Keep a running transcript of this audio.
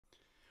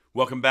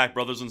Welcome back,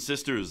 brothers and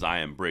sisters. I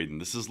am Braden.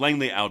 This is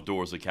Langley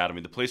Outdoors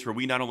Academy, the place where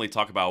we not only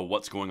talk about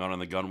what's going on in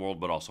the gun world,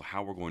 but also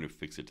how we're going to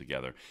fix it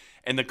together.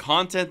 And the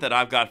content that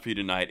I've got for you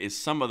tonight is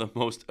some of the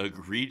most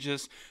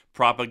egregious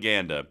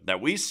propaganda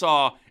that we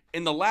saw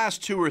in the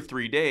last 2 or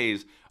 3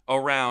 days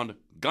around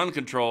gun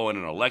control in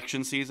an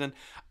election season.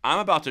 I'm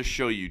about to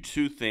show you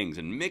two things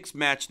and mix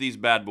match these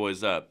bad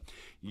boys up.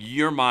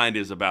 Your mind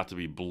is about to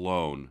be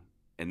blown.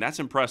 And that's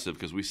impressive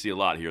because we see a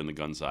lot here on the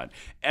gun side.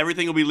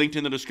 Everything will be linked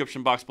in the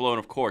description box below. And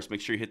of course,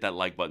 make sure you hit that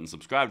like button,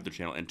 subscribe to the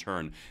channel, and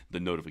turn the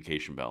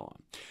notification bell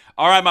on.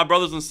 All right, my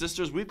brothers and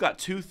sisters, we've got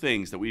two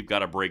things that we've got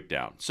to break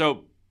down.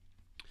 So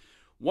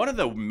one of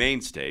the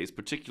mainstays,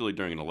 particularly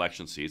during an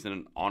election season,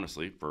 and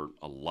honestly, for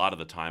a lot of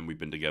the time we've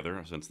been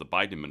together since the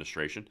Biden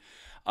administration,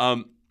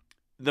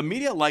 the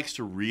media likes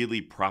to really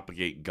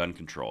propagate gun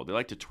control. They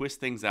like to twist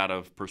things out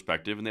of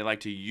perspective, and they like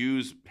to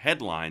use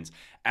headlines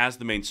as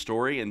the main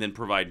story and then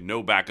provide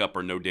no backup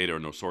or no data or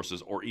no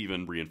sources or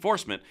even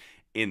reinforcement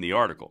in the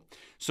article.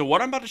 So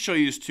what I'm about to show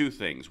you is two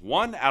things,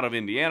 one out of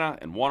Indiana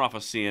and one off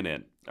of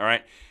CNN. All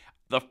right.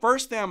 The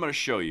first thing I'm going to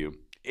show you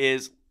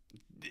is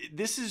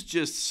this is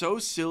just so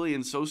silly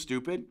and so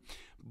stupid,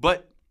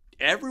 but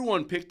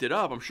everyone picked it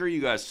up. I'm sure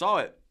you guys saw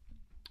it.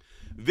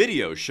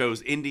 Video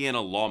shows Indiana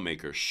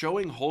lawmakers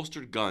showing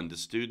holstered gun to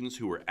students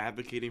who were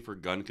advocating for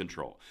gun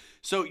control.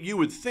 So you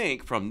would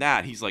think from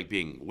that he's like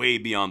being way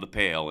beyond the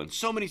pale, and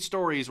so many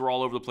stories were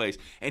all over the place,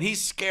 and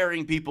he's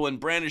scaring people and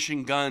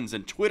brandishing guns,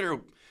 and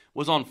Twitter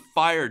was on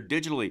fire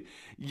digitally.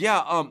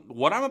 Yeah,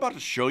 what I'm about to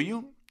show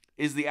you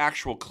is the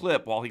actual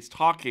clip while he's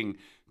talking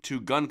to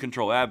gun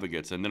control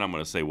advocates, and then I'm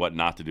going to say what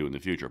not to do in the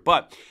future.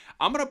 But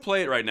I'm going to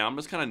play it right now. I'm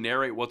just kind of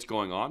narrate what's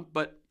going on,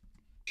 but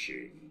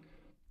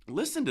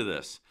listen to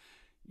this.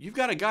 You've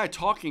got a guy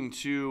talking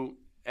to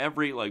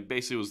every,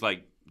 basically it was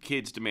like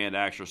kids demand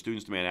action or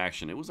students demand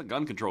action. It was a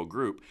gun control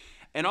group.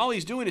 And all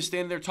he's doing is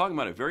standing there talking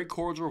about it. Very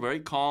cordial, very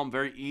calm,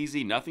 very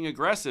easy, nothing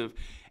aggressive.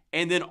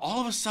 And then all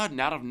of a sudden,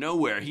 out of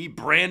nowhere, he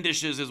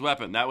brandishes his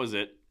weapon. That was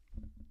it.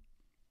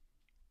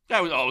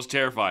 That was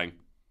terrifying.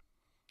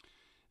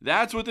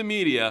 That's what the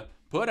media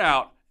put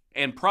out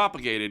and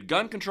propagated.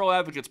 Gun control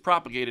advocates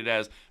propagated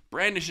as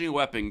brandishing a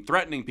weapon,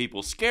 threatening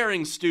people,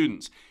 scaring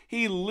students.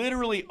 He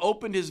literally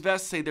opened his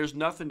vest to say there's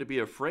nothing to be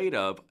afraid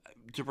of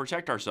to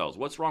protect ourselves.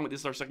 What's wrong with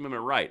this? Is our Second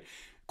Amendment right?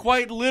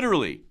 Quite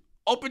literally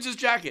opens his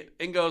jacket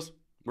and goes,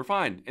 we're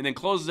fine, and then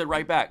closes it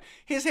right back.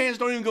 His hands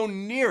don't even go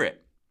near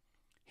it.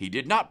 He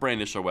did not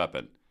brandish a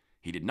weapon.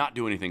 He did not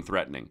do anything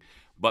threatening.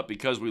 But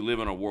because we live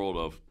in a world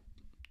of,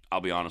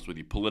 I'll be honest with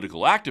you,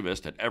 political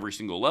activists at every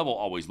single level,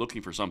 always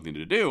looking for something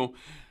to do,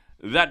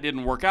 that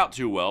didn't work out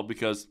too well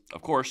because,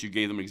 of course, you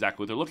gave them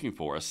exactly what they're looking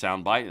for, a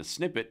soundbite, a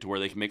snippet to where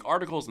they can make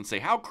articles and say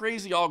how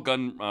crazy all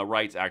gun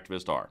rights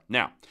activists are.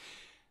 Now,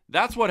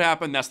 that's what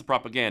happened. That's the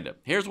propaganda.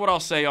 Here's what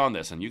I'll say on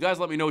this, and you guys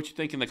let me know what you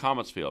think in the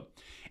comments field.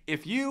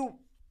 If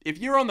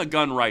you're on the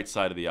gun rights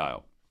side of the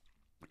aisle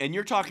and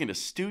you're talking to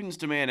Students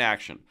Demand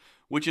Action,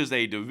 which is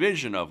a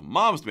division of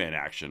Moms Demand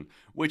Action,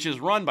 which is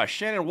run by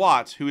Shannon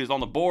Watts, who is on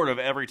the board of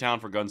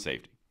Everytown for Gun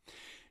Safety,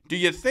 do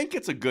you think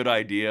it's a good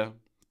idea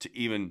to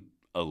even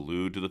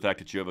allude to the fact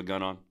that you have a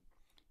gun on?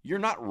 You're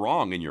not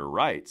wrong in your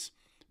rights,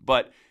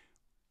 but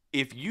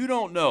if you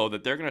don't know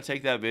that they're going to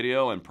take that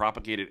video and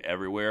propagate it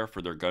everywhere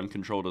for their gun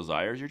control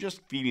desires, you're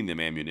just feeding them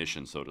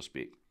ammunition, so to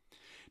speak.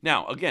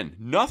 Now, again,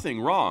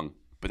 nothing wrong,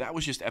 but that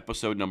was just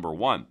episode number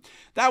 1.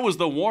 That was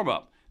the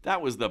warm-up.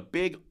 That was the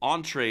big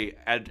entree,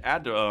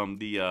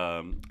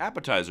 the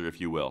appetizer,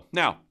 if you will.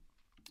 Now,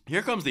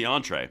 here comes the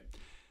entree.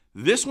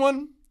 This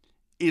one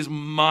is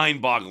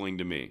mind-boggling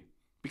to me,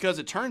 because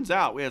it turns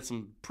out we had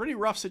some pretty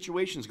rough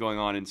situations going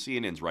on, and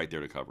CNN's right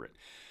there to cover it.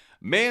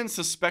 Man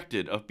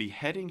suspected of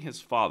beheading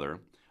his father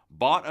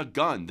bought a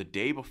gun the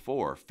day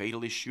before,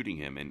 fatally shooting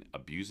him and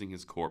abusing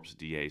his corpse,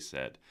 DA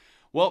said.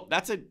 Well,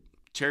 that's a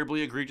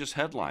terribly egregious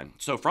headline.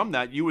 So from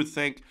that, you would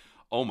think,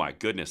 oh my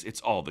goodness, it's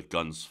all the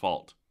gun's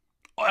fault.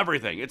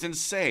 Everything. It's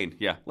insane.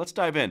 Yeah, let's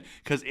dive in.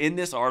 Because in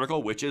this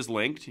article, which is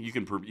linked, you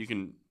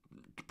can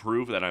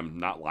prove that I'm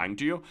not lying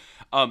to you.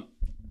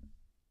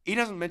 He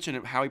doesn't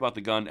mention how he bought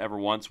the gun ever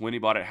once, when he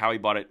bought it, how he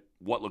bought it,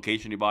 what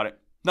location he bought it.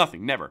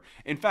 Nothing, never.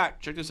 In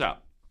fact, check this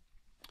out.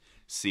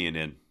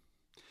 CNN.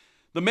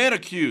 The man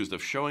accused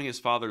of showing his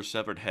father's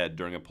severed head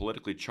during a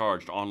politically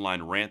charged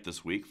online rant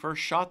this week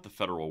first shot the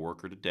federal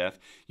worker to death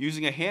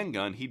using a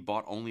handgun he'd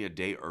bought only a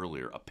day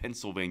earlier, a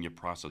Pennsylvania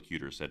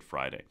prosecutor said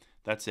Friday.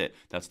 That's it.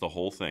 That's the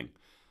whole thing.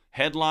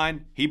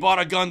 Headline, he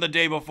bought a gun the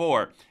day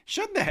before.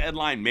 Shouldn't the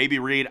headline maybe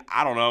read,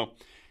 I don't know,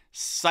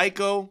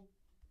 psycho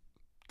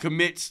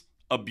commits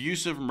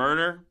abusive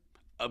murder,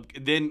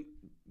 then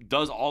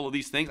does all of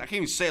these things? I can't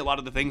even say a lot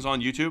of the things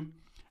on YouTube.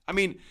 I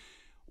mean,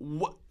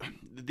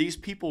 these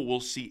people will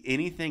see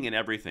anything and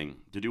everything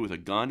to do with a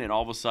gun, and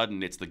all of a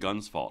sudden it's the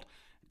gun's fault.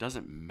 It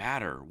doesn't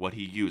matter what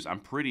he used. I'm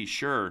pretty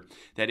sure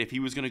that if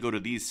he was going to go to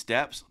these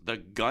steps, the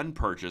gun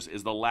purchase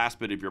is the last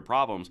bit of your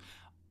problems.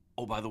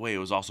 Oh, by the way, it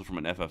was also from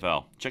an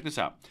FFL. Check this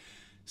out.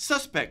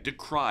 Suspect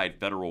decried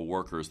federal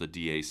workers, the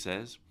DA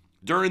says.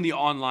 During the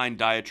online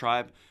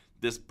diatribe,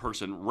 this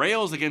person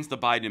rails against the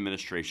Biden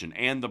administration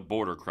and the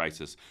border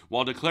crisis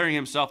while declaring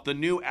himself the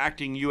new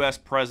acting U.S.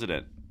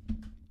 president.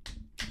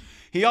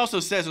 He also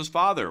says his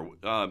father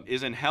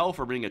is in hell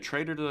for being a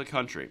traitor to the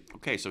country.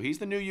 Okay, so he's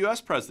the new U.S.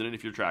 president,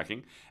 if you're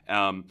tracking.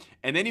 And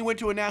then he went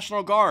to a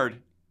National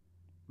Guard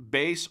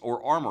base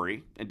or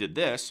armory and did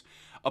this.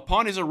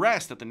 Upon his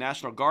arrest at the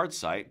National Guard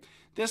site,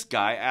 this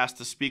guy asked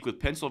to speak with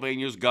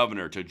Pennsylvania's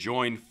governor to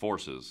join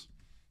forces.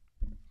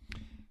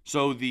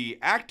 So the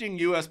acting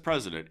U.S.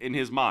 president, in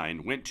his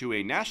mind, went to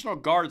a National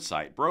Guard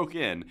site, broke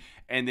in,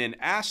 and then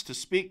asked to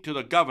speak to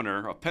the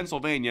governor of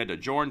Pennsylvania to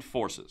join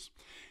forces.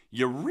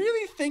 You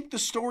really think the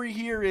story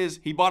here is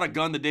he bought a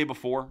gun the day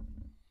before?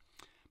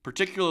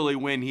 Particularly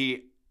when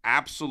he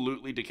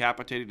absolutely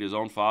decapitated his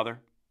own father?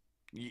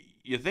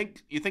 You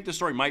think the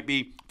story might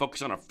be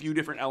focused on a few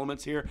different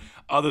elements here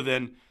other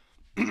than,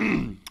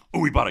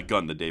 oh, he bought a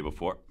gun the day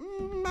before?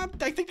 I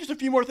think there's a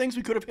few more things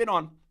we could have hit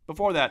on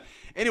before that.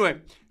 Anyway,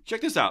 check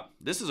this out.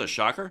 This is a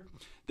shocker.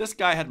 This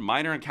guy had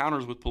minor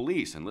encounters with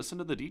police, and listen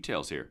to the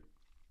details here.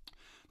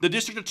 The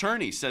district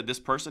attorney said this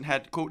person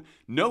had, quote,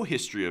 no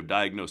history of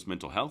diagnosed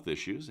mental health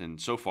issues,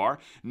 and so far,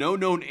 no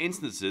known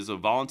instances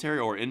of voluntary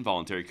or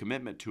involuntary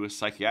commitment to a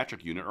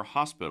psychiatric unit or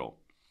hospital.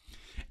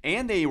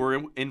 And they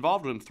were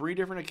involved in 3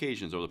 different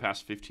occasions over the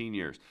past 15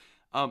 years.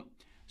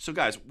 So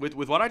guys, with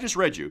what I just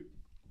read you,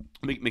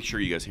 make sure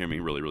you guys hear me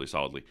really, really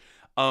solidly.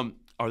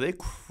 Are they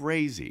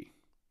crazy?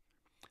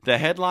 The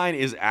headline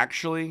is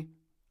actually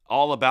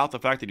all about the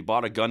fact that he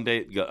bought a gun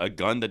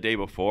the day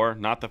before,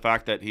 not the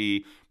fact that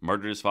he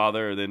murdered his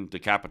father and then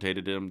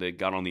decapitated him. They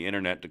got on the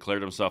internet,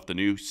 declared himself the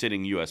new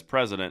sitting U.S.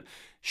 president,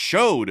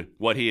 showed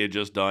what he had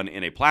just done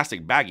in a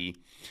plastic baggie.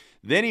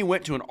 Then he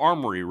went to an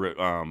armory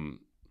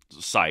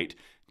site,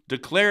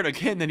 declared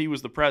again that he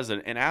was the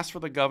president, and asked for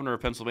the governor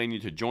of Pennsylvania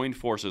to join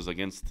forces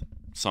against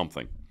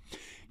something.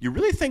 You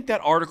really think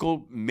that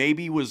article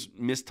maybe was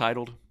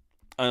mistitled?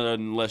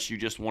 Unless you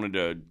just wanted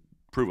to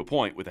prove a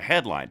point with a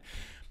headline.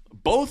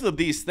 Both of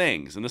these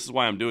things, and this is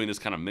why I'm doing this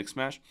kind of mix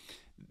mash,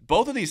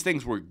 both of these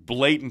things were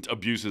blatant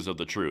abuses of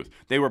the truth.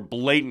 They were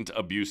blatant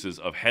abuses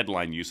of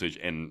headline usage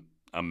and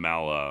a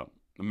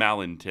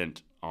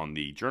malintent on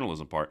the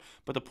journalism part.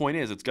 But the point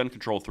is, it's gun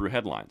control through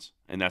headlines.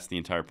 And that's the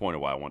entire point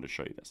of why I wanted to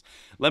show you this.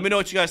 Let me know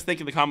what you guys think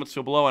in the comments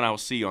below, and I will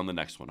see you on the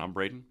next one. I'm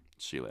Braden.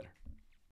 See you later.